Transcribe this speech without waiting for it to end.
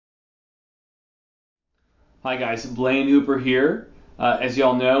Hi guys, Blaine Hooper here. As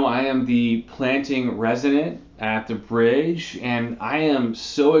y'all know, I am the planting resident at the Bridge, and I am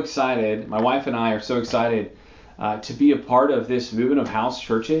so excited. My wife and I are so excited to be a part of this movement of house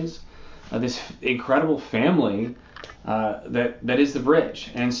churches, this incredible family that is the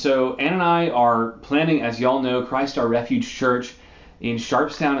Bridge. And so Ann and I are planning, as y'all know, Christ Our Refuge Church in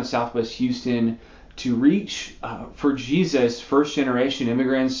Sharpstown in Southwest Houston to reach for Jesus first generation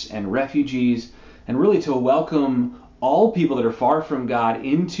immigrants and refugees, and really to welcome all people that are far from God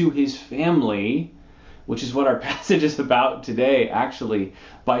into his family, which is what our passage is about today, actually,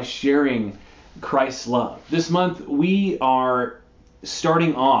 by sharing Christ's love. This month we are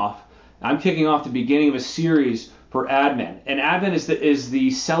starting off, I'm kicking off the beginning of a series for Advent. And Advent is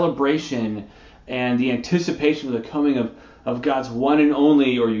the celebration and the anticipation of the coming of God's one and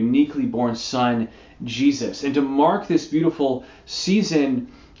only or uniquely born Son, Jesus. And to mark this beautiful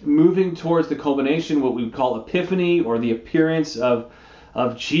season, moving towards the culmination, what we would call Epiphany, or the appearance of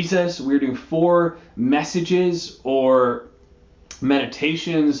Jesus, we're doing 4 messages or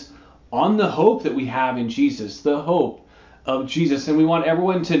meditations on the hope that we have in Jesus, the hope of Jesus. And we want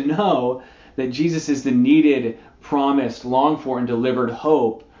everyone to know that Jesus is the needed, promised, longed for, and delivered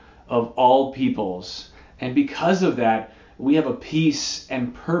hope of all peoples. And because of that, we have a peace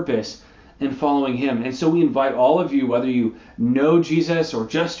and purpose in following him. And so we invite all of you, whether you know Jesus or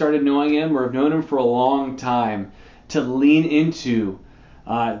just started knowing him or have known him for a long time, to lean into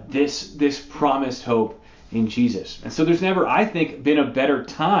this promised hope in Jesus. And so there's never, I think, been a better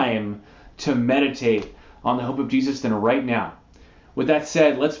time to meditate on the hope of Jesus than right now. With that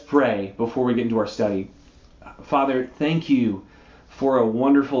said, let's pray before we get into our study. Father, thank you for a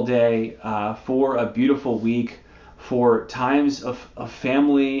wonderful day, for a beautiful week, for times of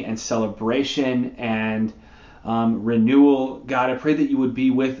family and celebration and renewal. God, I pray that you would be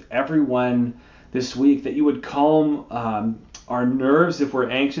with everyone this week, that you would calm our nerves if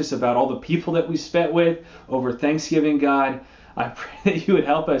we're anxious about all the people that we spent with over Thanksgiving, God. I pray that you would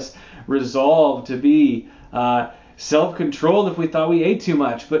help us resolve to be self-controlled if we thought we ate too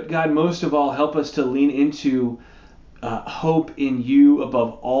much. But God, most of all, help us to lean into hope in you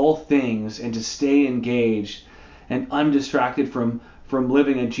above all things and to stay engaged and undistracted from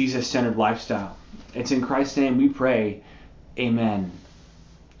living a Jesus-centered lifestyle. It's in Christ's name we pray. Amen.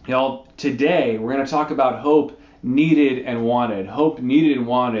 Y'all, today we're going to talk about hope needed and wanted. Hope needed and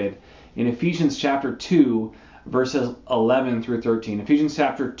wanted in Ephesians chapter 2, verses 11 through 13. Ephesians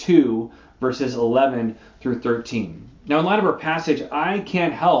chapter 2, verses 11 through 13. Now, in light of our passage, I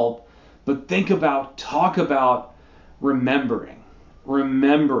can't help but talk about remembering,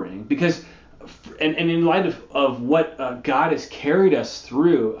 because and in light of what God has carried us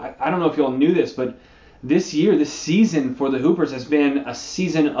through, I don't know if you all knew this, but this season for the Hoopers has been a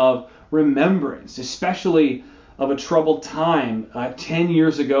season of remembrance, especially of a troubled time 10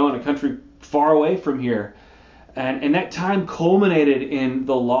 years ago in a country far away from here. And that time culminated in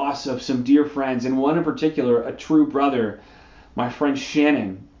the loss of some dear friends, and one in particular, a true brother, my friend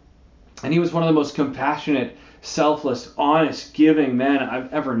Shannon. And he was one of the most compassionate, selfless, honest, giving men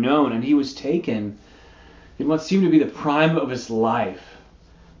I've ever known. And he was taken in what seemed to be the prime of his life.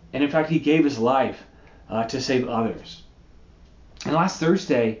 And in fact, he gave his life to save others. And last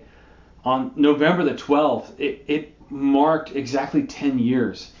Thursday, on November the 12th, it marked exactly 10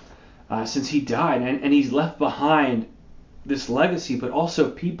 years since he died. And he's left behind this legacy, but also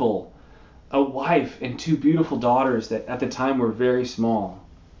people, a wife and 2 beautiful daughters that at the time were very small.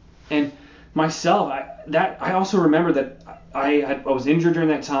 And myself, I also remember that I was injured during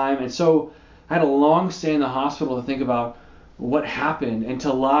that time, and so I had a long stay in the hospital to think about what happened, and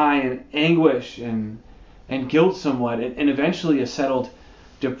to lie in anguish and guilt somewhat, and eventually a settled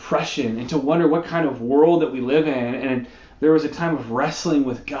depression, and to wonder what kind of world that we live in. And there was a time of wrestling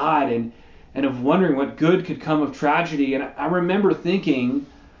with God and of wondering what good could come of tragedy. And I remember thinking,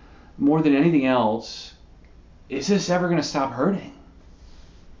 more than anything else, is this ever going to stop hurting?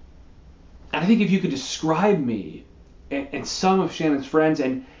 And I think if you could describe me and some of Shannon's friends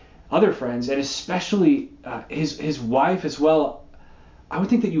and other friends, and especially his wife as well, I would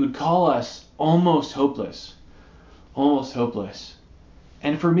think that you would call us almost hopeless. Almost hopeless.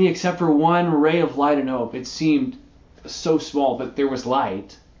 And for me, except for one ray of light and hope, it seemed so small, but there was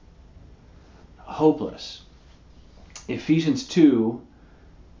light. Hopeless. Ephesians 2,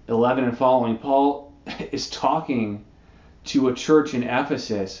 11 and following, Paul is talking to a church in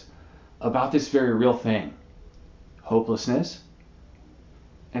Ephesus about this very real thing. Hopelessness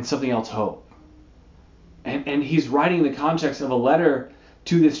and something else, hope. And he's writing in the context of a letter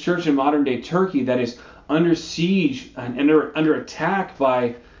to this church in modern day Turkey that is under siege and under attack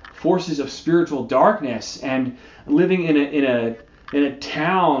by forces of spiritual darkness, and living in a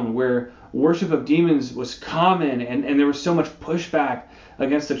town where worship of demons was common, and there was so much pushback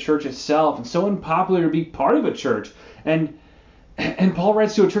against the church itself, and so unpopular to be part of a church. And Paul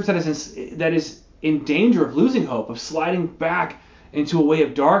writes to a church that is in danger of losing hope, of sliding back into a way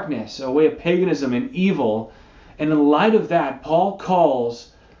of darkness, a way of paganism and evil. And in light of that, Paul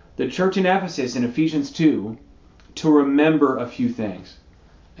calls the church in Ephesus in Ephesians 2 to remember a few things.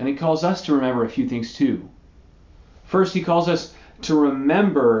 And he calls us to remember a few things too. First, he calls us to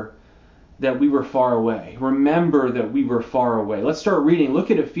remember that we were far away. Remember that we were far away. Let's start reading. Look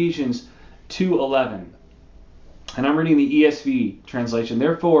at Ephesians 2:11. And I'm reading the ESV translation.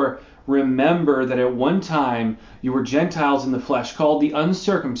 Therefore, remember that at one time you were Gentiles in the flesh, called the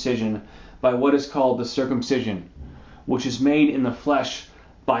uncircumcision by what is called the circumcision, which is made in the flesh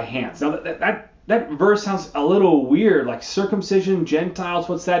by hands. Now that verse sounds a little weird, like circumcision, Gentiles,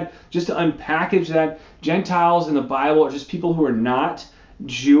 what's that? Just to unpackage that, Gentiles in the Bible are just people who are not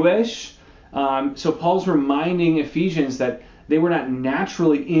Jewish. So Paul's reminding Ephesians that they were not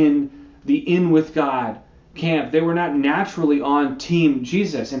naturally in the in with God camp. They were not naturally on Team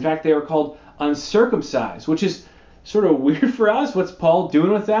Jesus. In fact, they were called uncircumcised, which is sort of weird for us. What's Paul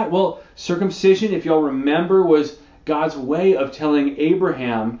doing with that? Well, circumcision, if y'all remember, was God's way of telling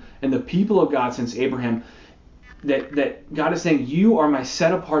Abraham and the people of God since Abraham that God is saying, you are my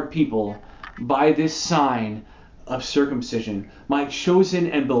set apart people by this sign of circumcision, my chosen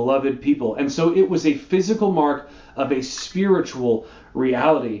and beloved people. And so it was a physical mark of a spiritual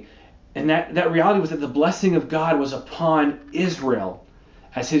reality. And that reality was that the blessing of God was upon Israel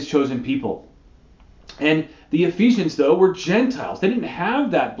as his chosen people. And the Ephesians, though, were Gentiles. They didn't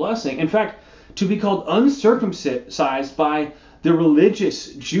have that blessing. In fact, to be called uncircumcised by the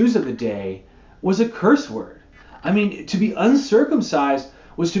religious Jews of the day was a curse word. I mean, to be uncircumcised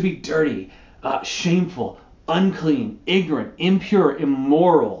was to be dirty, shameful, unclean, ignorant, impure,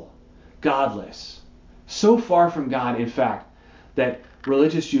 immoral, godless. So far from God, in fact, that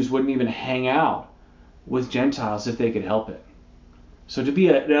religious Jews wouldn't even hang out with Gentiles if they could help it. So to be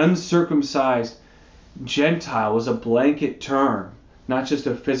an uncircumcised Gentile was a blanket term, not just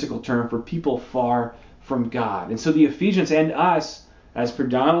a physical term for people far from God. And so the Ephesians and us, as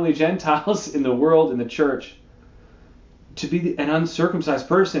predominantly Gentiles in the world, in the church, to be an uncircumcised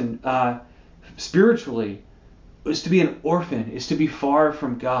person spiritually is to be an orphan, is to be far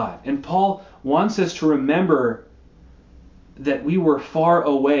from God. And Paul wants us to remember that we were far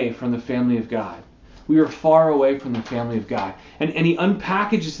away from the family of God. We were far away from the family of God. And he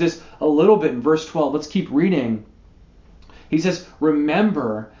unpackages this a little bit in verse 12. Let's keep reading. He says,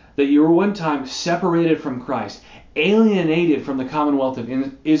 remember that you were one time separated from Christ, alienated from the commonwealth of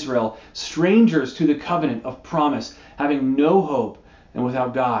Israel, strangers to the covenant of promise, having no hope and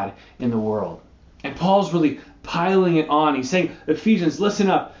without God in the world. And Paul's really piling it on. He's saying, Ephesians, listen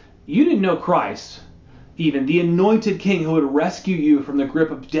up. You didn't know Christ, even the anointed king who would rescue you from the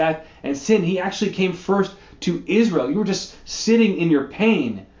grip of death and sin. He actually came first to Israel. You were just sitting in your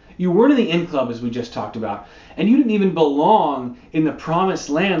pain. You weren't in the in club, as we just talked about. And you didn't even belong in the promised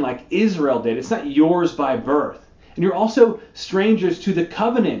land like Israel did. It's not yours by birth. And you're also strangers to the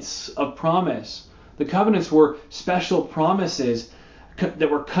covenants of promise. The covenants were special promises that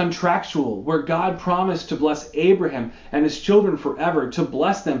were contractual, where God promised to bless Abraham and his children forever, to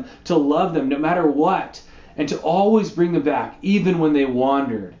bless them, to love them no matter what, and to always bring them back, even when they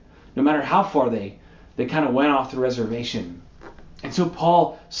wandered, no matter how far they kind of went off the reservation. And so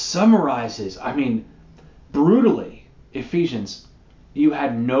Paul summarizes, brutally, Ephesians, you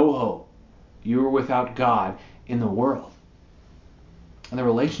had no hope. You were without God in the world. And the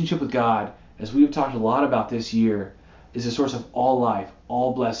relationship with God, as we have talked a lot about this year, is the source of all life,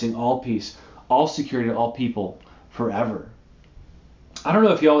 all blessing, all peace, all security to all people forever. I don't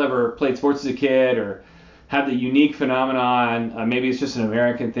know if y'all ever played sports as a kid or had the unique phenomenon, maybe it's just an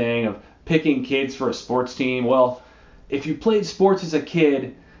American thing, of picking kids for a sports team. Well, if you played sports as a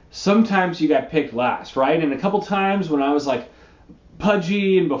kid, sometimes you got picked last, right? And a couple times when I was like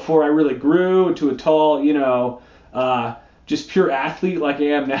pudgy and before I really grew into a tall, just pure athlete like I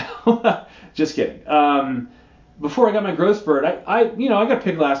am now, just kidding. Before I got my growth spurt, I got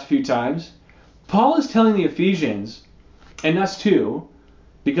picked last a few times. Paul is telling the Ephesians, and us too,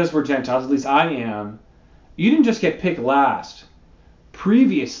 because we're Gentiles, at least I am, you didn't just get picked last.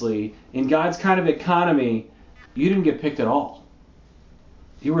 Previously, in God's kind of economy, you didn't get picked at all.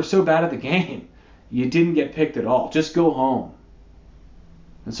 You were so bad at the game, you didn't get picked at all. Just go home.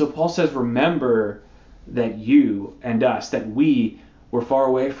 And so Paul says, remember that you and us, that we were far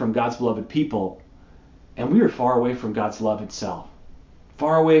away from God's beloved people, and we were far away from God's love itself.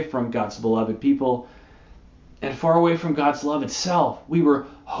 far away from God's beloved people, and far away from God's love itself. We were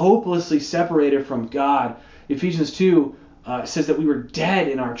hopelessly separated from God. Ephesians 2 says that we were dead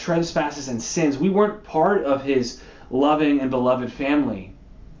in our trespasses and sins. We weren't part of his loving and beloved family.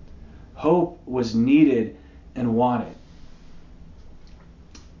 Hope was needed and wanted.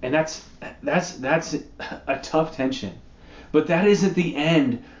 And that's a tough tension. But that isn't the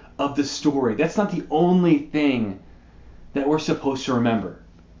end of the story. That's not the only thing that we're supposed to remember.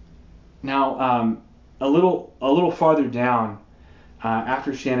 Now, a little farther down,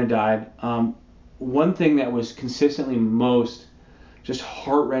 after Shannon died, one thing that was consistently most just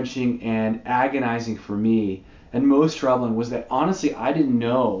heart-wrenching and agonizing for me, and most troubling, was that honestly I didn't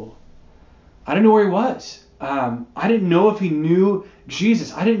know where he was. I didn't know if he knew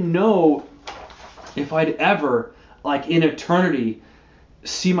Jesus. I didn't know if I'd ever, like in eternity,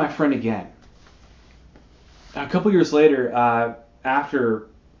 see my friend again. A couple years later, after,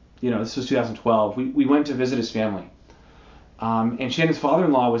 this was 2012, we went to visit his family. And Shannon's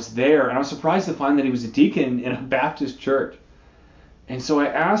father-in-law was there, and I was surprised to find that he was a deacon in a Baptist church. And so I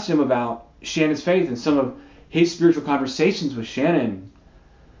asked him about Shannon's faith and some of his spiritual conversations with Shannon.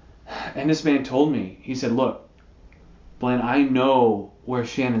 And this man told me, he said, "Look, Blaine, I know where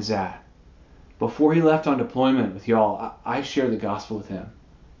Shannon's at. Before he left on deployment with y'all, I shared the gospel with him.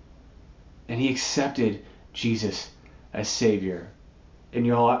 And he accepted Jesus as Savior. And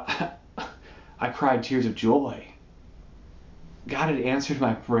y'all, I cried tears of joy. God had answered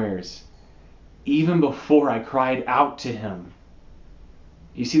my prayers even before I cried out to him."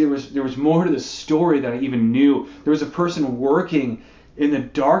 You see, there was more to the story than I even knew. There was a person working in the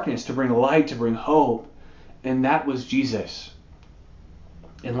darkness to bring light, to bring hope, and that was Jesus.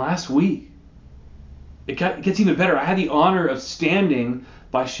 And last week, it gets even better. I had the honor of standing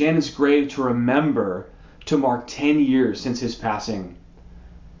by Shannon's grave to mark 10 years since his passing.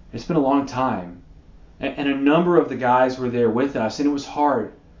 It's been a long time. And a number of the guys were there with us, and it was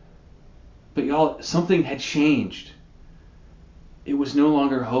hard. But y'all, something had changed. It was no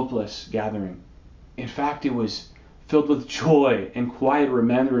longer a hopeless gathering. In fact, it was filled with joy and quiet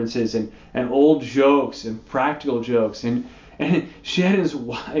remembrances and old jokes and practical jokes. And Shannon's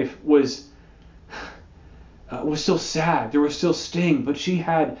wife was still sad. There was still sting, but she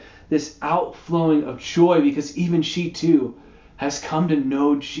had this outflowing of joy because even she too has come to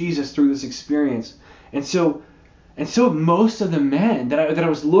know Jesus through this experience. And so most of the men that I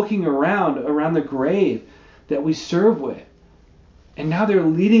was looking around the grave that we serve with, and now they're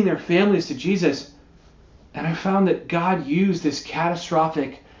leading their families to Jesus. And I found that God used this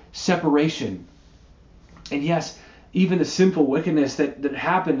catastrophic separation. And yes, even the sinful wickedness that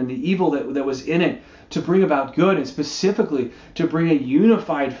happened and the evil that was in it to bring about good, and specifically to bring a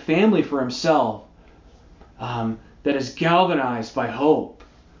unified family for himself that is galvanized by hope.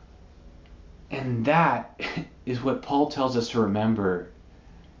 And that is what Paul tells us to remember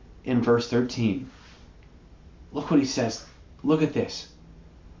in verse 13. Look what he says. Look at this.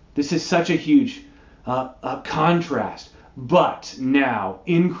 This is such a huge contrast. "But now,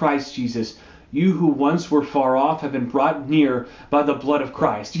 in Christ Jesus, you who once were far off have been brought near by the blood of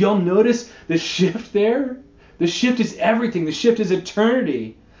Christ." Y'all notice the shift there? The shift is everything. The shift is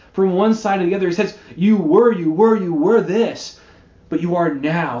eternity. From one side to the other, he says, you were this, but you are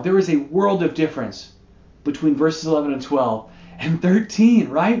now. There is a world of difference between verses 11 and 12 and 13,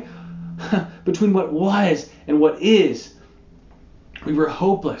 right? Between what was and what is. We were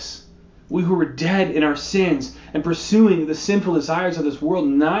hopeless. We who were dead in our sins and pursuing the sinful desires of this world,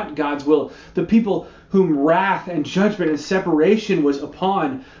 not God's will. The people whom wrath and judgment and separation was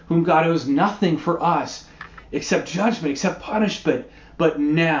upon, whom God owes nothing for us except judgment, except punishment. But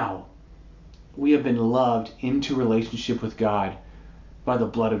now we have been loved into relationship with God by the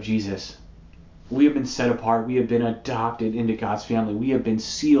blood of Jesus. We have been set apart. We have been adopted into God's family. We have been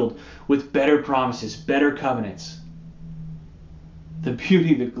sealed with better promises, better covenants. The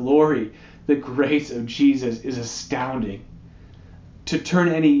beauty, the glory, the grace of Jesus is astounding. To turn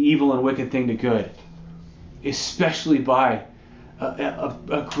any evil and wicked thing to good, especially by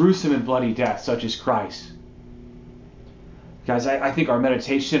a gruesome and bloody death such as Christ. Guys, I think our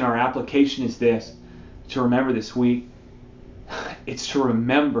meditation, our application is this, to remember this week. It's to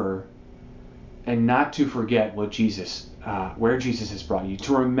remember and not to forget what Jesus, where Jesus has brought you.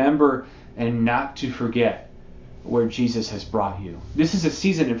 To remember and not to forget where Jesus has brought you. This is a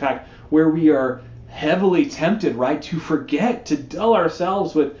season, in fact, where we are heavily tempted, right, to forget, to dull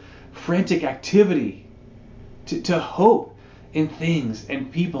ourselves with frantic activity, to hope in things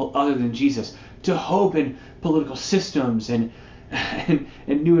and people other than Jesus, to hope in political systems and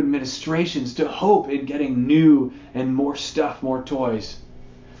new administrations, to hope in getting new and more stuff, more toys.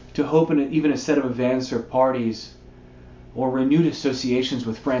 to hope in even a set of events or parties or renewed associations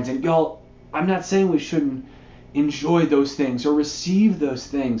with friends. And y'all, I'm not saying we shouldn't enjoy those things or receive those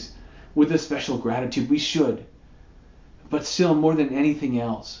things with a special gratitude. We should. But still, more than anything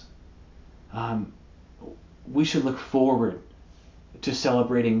else, we should look forward to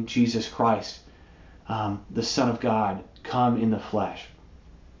celebrating Jesus Christ, the Son of God, come in the flesh.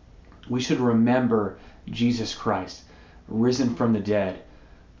 We should remember Jesus Christ, risen from the dead,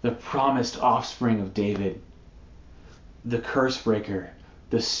 the promised offspring of David, the curse breaker,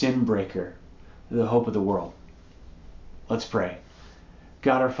 the sin breaker, the hope of the world. Let's pray.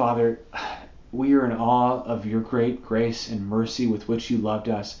 God our Father, we are in awe of your great grace and mercy with which you loved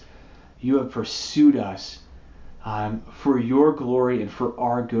us. You have pursued us for your glory and for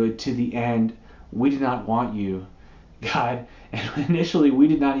our good to the end. We did not want you, God. And initially we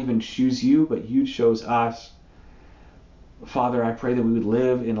did not even choose you, but you chose us. Father, I pray that we would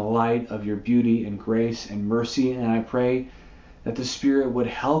live in light of your beauty and grace and mercy. And I pray that the Spirit would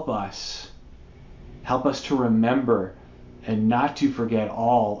help us to remember and not to forget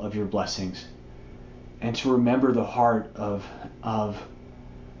all of your blessings, and to remember the heart of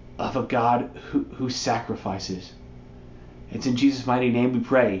a God who sacrifices. It's in Jesus' mighty name we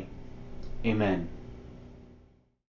pray. Amen.